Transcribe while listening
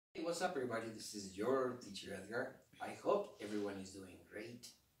what's up, everybody? This is your teacher Edgar. I hope everyone is doing great.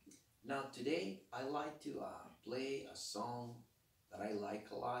 Now, today I like to play a song that I like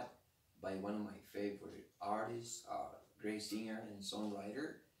a lot by one of my favorite artists, great singer and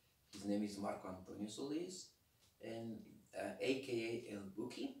songwriter. His name is Marco Antonio Solis, and aka El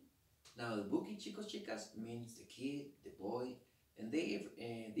Buki. Now, El Buki, chicos, chicas, means the kid, the boy, and they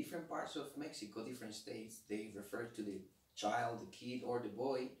in different parts of Mexico, different states, they refer to the child, the kid, or the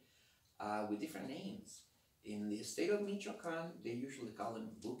boy with different names. In the state of Michoacan, they usually call them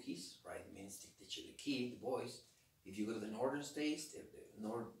bookies, right? It means the kid, the boys. If you go to the northern states, the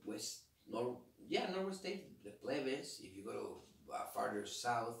northwest state, the plebes. If you go to farther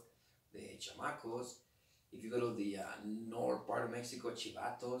south, the chamacos. If you go to the north part of Mexico,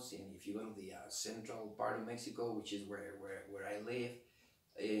 chivatos. And if you go to the central part of Mexico, which is where I live,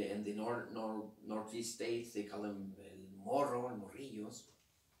 in the northeast states, they call them el morro, el morrillos.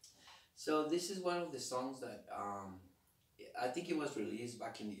 So this is one of the songs that I think it was released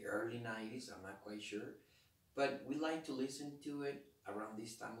back in the early 90s, I'm not quite sure. But we like to listen to it around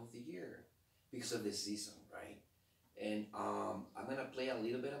this time of the year because of the season, right? And I'm gonna play a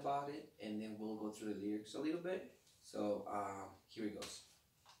little bit about it and then we'll go through the lyrics a little bit. So here it goes.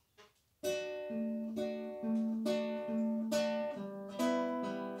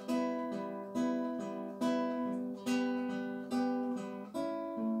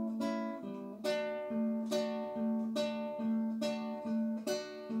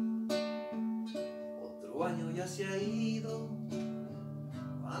 Otro año ya se ha ido,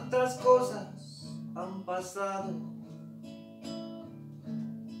 cuántas cosas han pasado.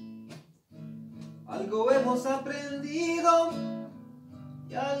 Algo hemos aprendido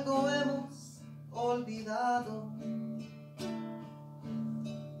y algo hemos olvidado.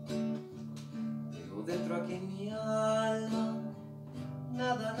 Pero dentro aquí en mi alma,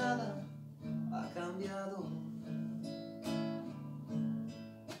 nada ha cambiado.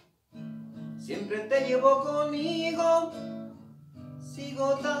 Siempre te llevo conmigo,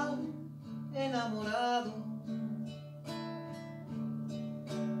 sigo tan enamorado.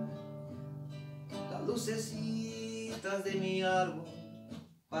 Las lucecitas de mi árbol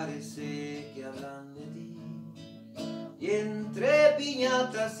parece que hablan de ti. Y entre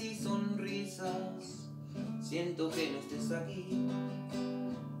piñatas y sonrisas siento que no estés aquí.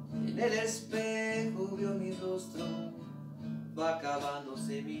 En el espejo veo mi rostro, va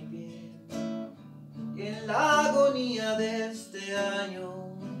acabándose mi piel. Y en la agonía de este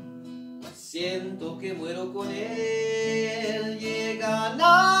año siento que muero con él. Llega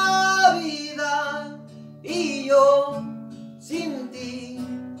Navidad y yo sin ti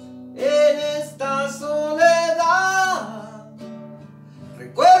en esta soledad.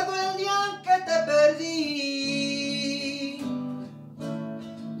 Recuerdo el día en que te perdí.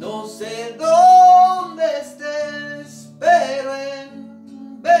 No sé dónde estés, pero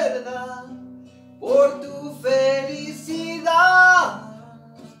en verdad por tu felicidad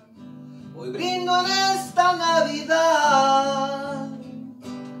hoy brindo en esta Navidad.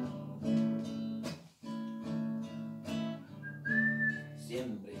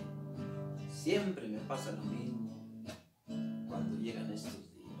 Siempre me pasa lo mismo cuando llegan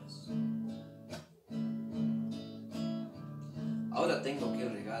estos días. Ahora tengo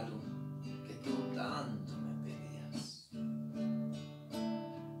aquel regalo que tú tanto me pedías.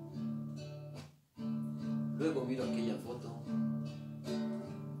 Luego miro aquella foto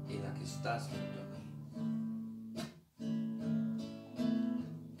en la que estás junto a mí.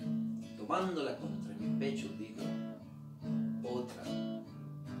 Tomándola contra mi pecho digo, otra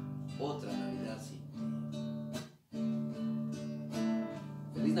Navidad sin ti.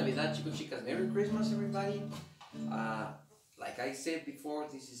 Feliz Navidad, chicos, chicas. Merry Christmas, everybody. Like I said before,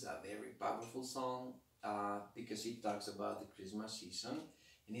 this is a very powerful song because it talks about the Christmas season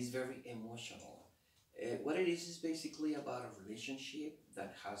and it's very emotional. What it is basically about a relationship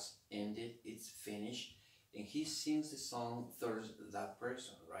that has ended, it's finished, and he sings the song towards that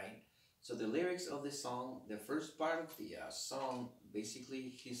person, right? So the lyrics of the song, the first part of the song, basically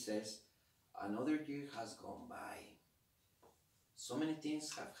he says, another year has gone by. So many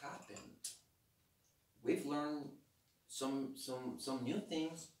things have happened. We've learned some new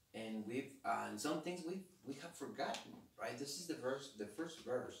things, and some things we have forgotten, right? This is the first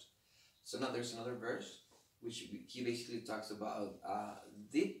verse. So now there's another verse which he basically talks about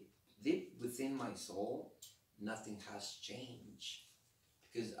deep within my soul, nothing has changed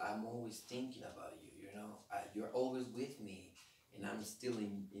because I'm always thinking about you. You know, you're always with me, and I'm still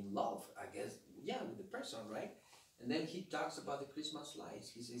in love. I guess, yeah, with the person, right? And then he talks about the Christmas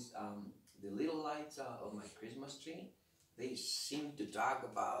lights. He says, the little lights on my Christmas tree, they seem to talk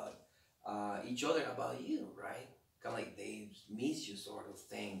about each other, about you, right? Kind of like they miss you, sort of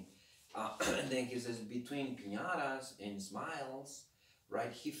thing. And then he says, between piñatas and smiles,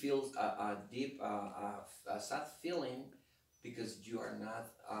 right? He feels a deep, a sad feeling because you are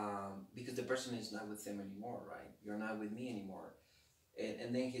not, because the person is not with them anymore, right? You're not with me anymore.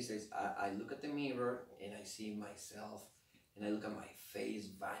 And then he says, I look at the mirror and I see myself, and I look at my face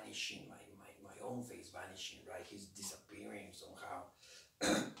vanishing, my own face vanishing, right? He's disappearing somehow.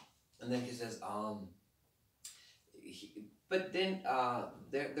 And then he says, but then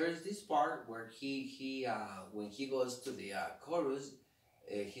there's this part where when he goes to the chorus,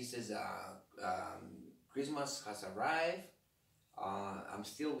 he says, Christmas has arrived, I'm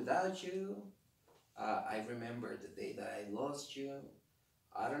still without you, I remember the day that I lost you,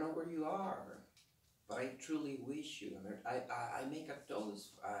 I don't know where you are, but I truly wish you. I make a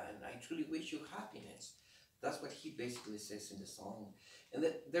toast, and I truly wish you happiness. That's what he basically says in the song. And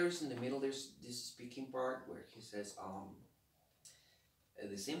there's in the middle, there's this speaking part where he says,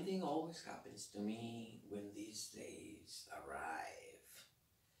 the same thing always happens to me when these days arrive.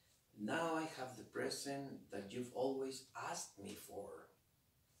 Now I have the present that you've always asked me for,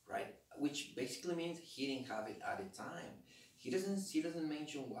 right? Which basically means he didn't have it at the time. He doesn't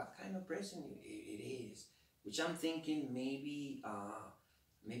mention what kind of present it is, which I'm thinking maybe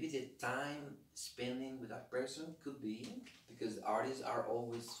the time spending with that person could be because artists are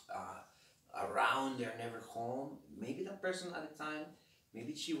always around, they're never home. Maybe that person at the time,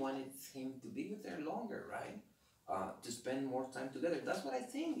 maybe she wanted him to be with her longer, right? To spend more time together. That's what I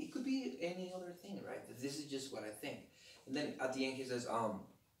think. It could be any other thing, right? This is just what I think. And then at the end he says, um,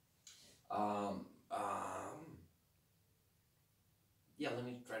 um, yeah, let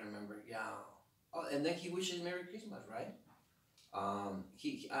me try to remember. Yeah. Oh, and then he wishes Merry Christmas, right?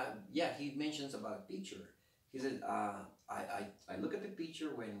 Yeah, he mentions about a picture. He said, I look at the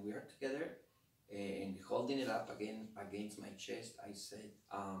picture when we are together, and holding it up again against my chest, I said,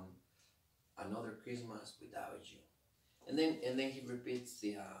 another Christmas without you. And then he repeats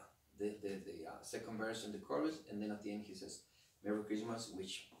the second verse in the chorus, and then at the end he says, Merry Christmas,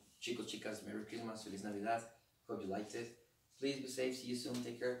 which chicos chicas, Merry Christmas, Feliz Navidad. Hope you liked it. Please be safe. See you soon.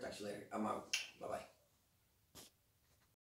 Take care. Talk to you later. I'm out. Bye bye.